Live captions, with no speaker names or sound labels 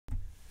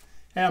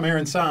Hey, I'm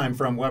Aaron Syme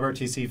from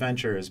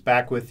WebRTC.Ventures,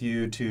 back with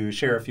you to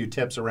share a few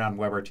tips around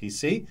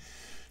WebRTC.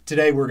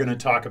 Today we're going to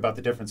talk about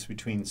the difference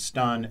between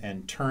stun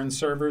and turn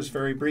servers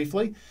very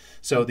briefly.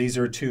 So these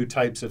are two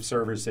types of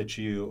servers that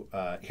you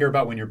hear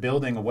about when you're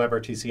building a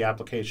WebRTC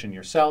application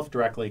yourself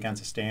directly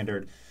against a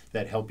standard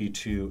that help you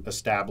to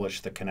establish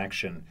the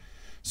connection.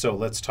 So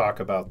let's talk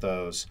about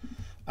those.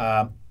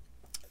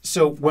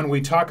 So when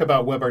we talk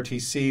about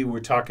WebRTC,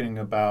 we're talking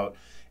about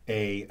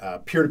a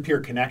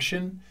peer-to-peer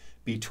connection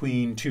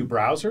between two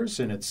browsers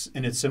in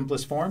its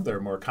simplest form. There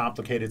are more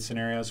complicated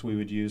scenarios we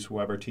would use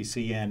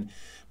WebRTC in,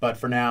 but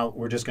for now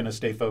we're just going to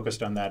stay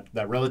focused on that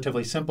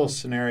relatively simple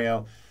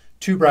scenario.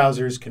 Two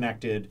browsers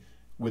connected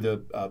with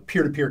a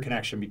peer-to-peer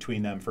connection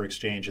between them for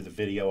exchange of the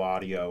video,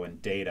 audio,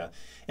 and data.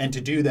 And to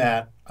do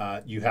that,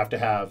 you have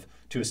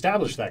to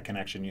establish that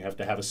connection, you have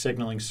to have a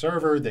signaling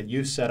server that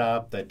you set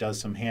up that does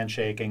some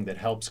handshaking that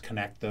helps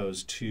connect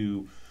those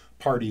two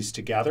parties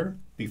together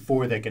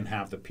before they can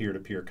have the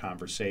peer-to-peer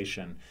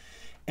conversation.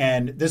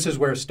 And this is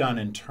where stun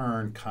and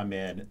turn come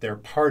in. They're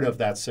part of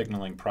that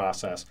signaling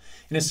process.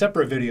 In a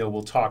separate video,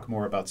 we'll talk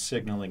more about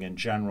signaling in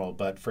general,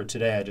 but for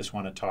today, I just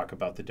want to talk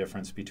about the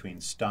difference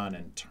between stun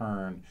and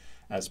turn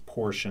as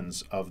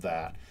portions of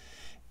that.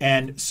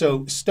 And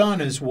so stun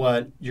is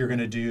what you're going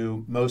to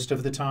do most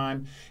of the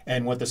time.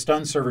 And what the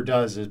stun server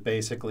does is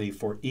basically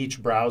for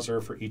each browser,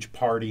 for each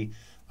party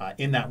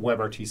in that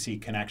WebRTC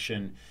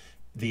connection,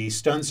 the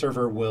stun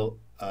server will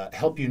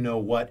help you know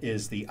what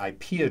is the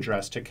IP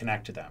address to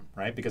connect to them,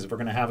 right? Because if we're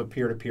going to have a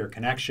peer-to-peer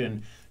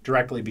connection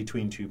directly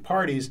between two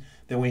parties,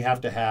 then we have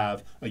to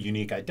have a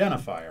unique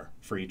identifier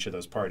for each of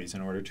those parties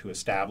in order to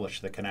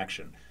establish the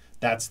connection.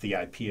 That's the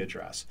IP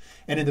address.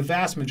 And in the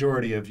vast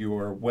majority of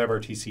your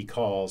WebRTC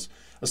calls,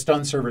 a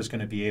stun server is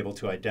going to be able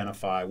to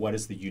identify what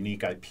is the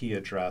unique IP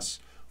address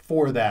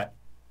for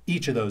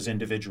each of those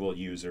individual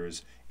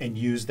users and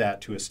use that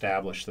to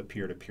establish the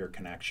peer-to-peer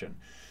connection.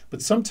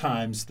 But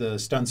sometimes the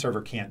stun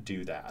server can't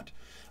do that.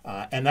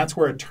 And that's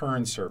where a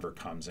turn server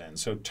comes in.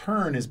 So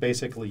turn is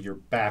basically your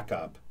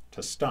backup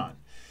to stun.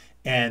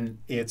 And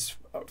it's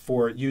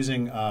for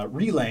using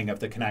relaying of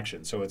the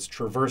connection. So it's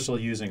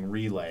traversal using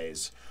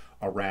relays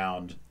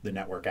around the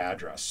network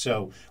address.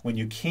 So when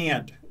you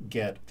can't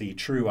get the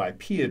true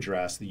IP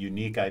address, the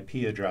unique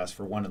IP address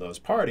for one of those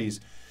parties,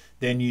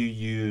 then you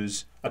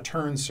use a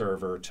turn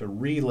server to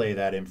relay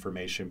that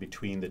information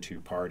between the two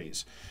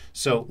parties.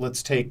 So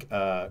let's take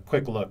a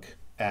quick look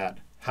at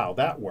how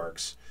that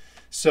works.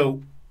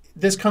 So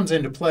this comes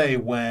into play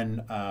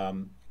when,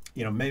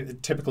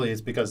 typically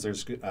it's because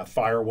there's a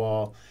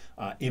firewall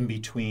in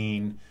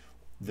between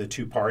the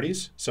two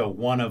parties. So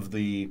one of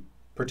the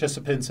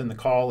participants in the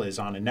call is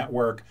on a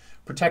network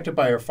protected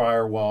by a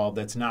firewall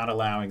that's not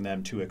allowing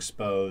them to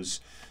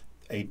expose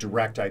a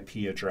direct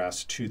IP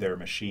address to their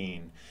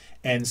machine.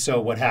 And so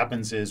what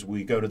happens is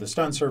we go to the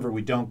stun server,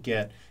 we don't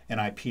get an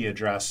IP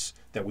address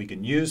that we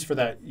can use for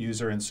that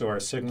user, and so our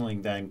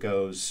signaling then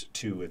goes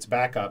to its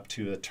backup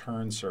to the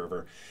turn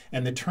server.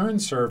 And the turn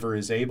server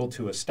is able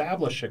to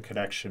establish a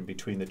connection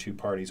between the two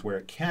parties where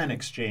it can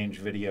exchange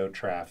video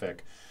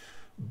traffic,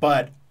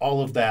 but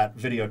all of that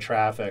video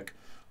traffic,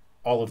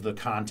 all of the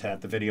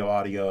content, the video,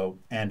 audio,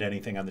 and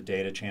anything on the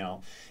data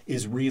channel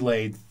is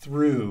relayed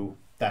through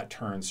that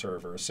turn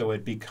server. So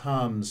it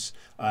becomes,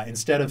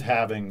 instead of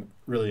having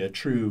really a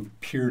true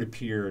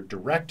peer-to-peer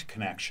direct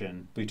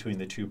connection between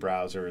the two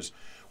browsers,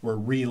 we're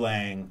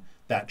relaying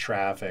that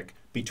traffic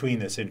between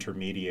this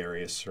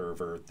intermediary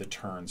server, the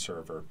turn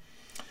server.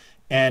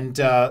 And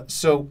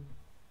so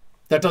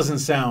that doesn't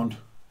sound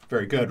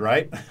very good,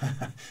 right?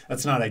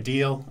 That's not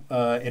ideal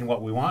in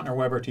what we want in our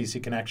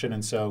WebRTC connection.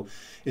 And so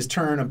is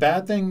turn a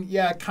bad thing?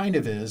 Yeah, it kind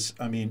of is.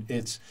 I mean,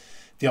 it's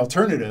the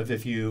alternative.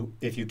 If you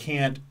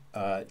can't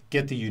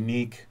get the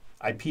unique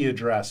IP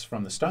address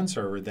from the stun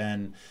server,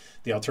 then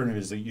the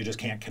alternative is that you just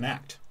can't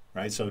connect,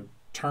 right? So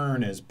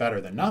turn is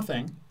better than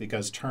nothing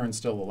because turn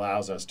still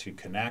allows us to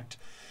connect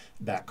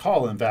that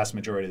call, and the vast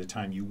majority of the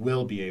time you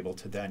will be able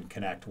to then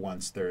connect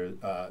once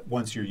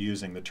you're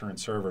using the turn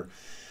server.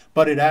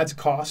 But it adds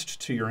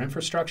cost to your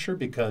infrastructure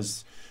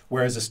because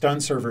whereas a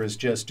stun server is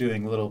just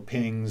doing little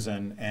pings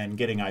and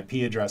getting IP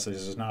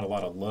addresses, there's not a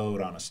lot of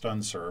load on a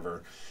stun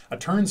server. A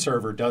turn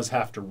server does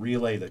have to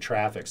relay the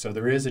traffic, so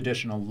there is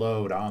additional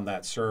load on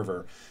that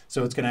server.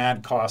 So it's going to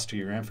add cost to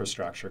your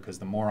infrastructure because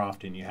the more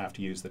often you have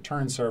to use the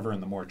turn server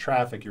and the more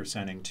traffic you're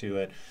sending to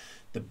it,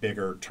 the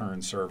bigger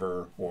turn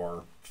server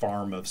or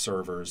farm of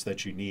servers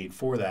that you need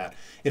for that.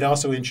 It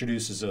also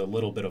introduces a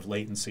little bit of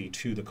latency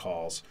to the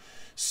calls.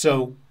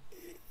 So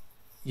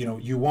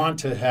you want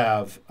to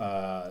have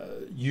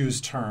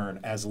use turn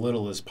as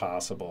little as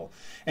possible.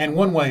 And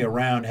one way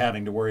around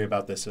having to worry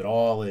about this at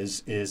all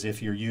is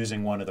if you're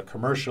using one of the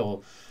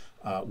commercial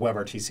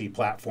WebRTC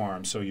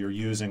platforms. So you're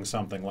using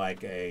something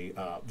like a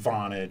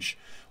Vonage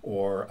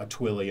or a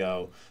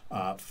Twilio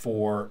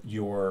for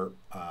your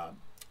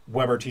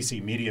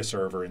WebRTC media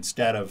server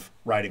instead of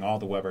writing all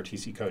the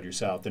WebRTC code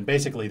yourself, then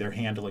basically they're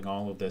handling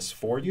all of this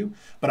for you.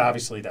 But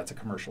obviously that's a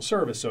commercial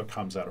service, so it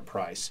comes at a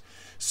price.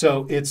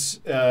 So it's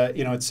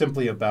it's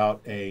simply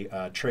about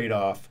a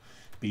trade-off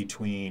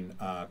between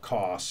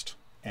cost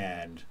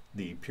and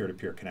the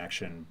peer-to-peer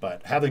connection,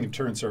 but having a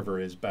turn server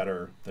is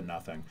better than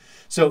nothing.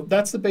 So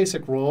that's the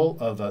basic role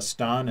of a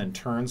stun and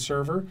turn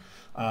server.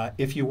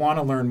 If you want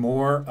to learn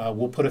more,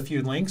 we'll put a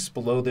few links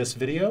below this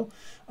video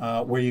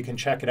where you can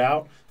check it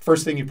out.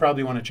 First thing you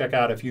probably want to check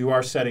out if you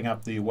are setting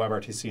up the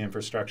WebRTC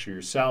infrastructure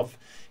yourself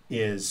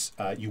is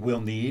you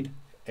will need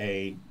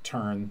a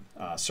turn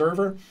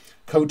server.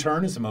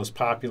 CodeTurn is the most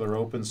popular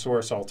open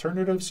source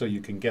alternative, so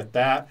you can get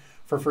that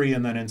for free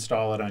and then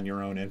install it on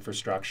your own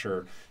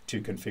infrastructure to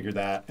configure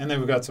that. And then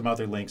we've got some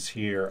other links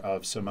here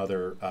of some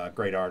other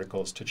great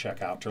articles to check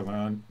out to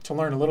learn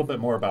a little bit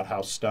more about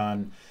how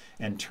stun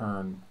and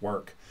turn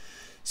work.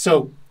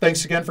 So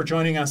thanks again for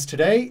joining us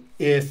today.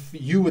 If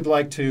you would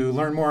like to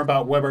learn more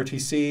about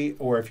WebRTC,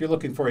 or if you're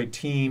looking for a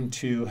team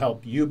to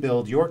help you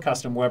build your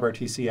custom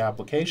WebRTC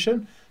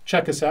application,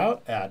 check us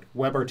out at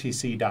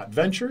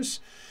WebRTC.ventures.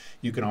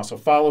 You can also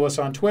follow us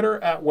on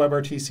Twitter at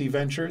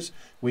WebRTC.ventures.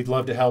 We'd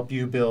love to help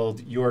you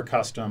build your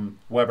custom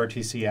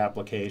WebRTC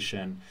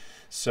application.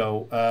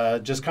 So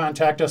just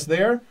contact us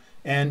there,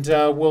 and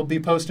we'll be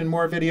posting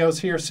more videos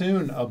here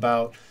soon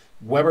about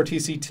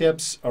WebRTC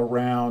tips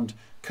around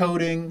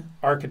coding,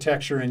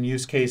 architecture, and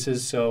use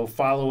cases. So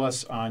follow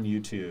us on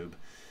YouTube.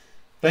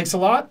 Thanks a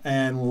lot,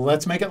 and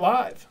let's make it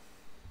live.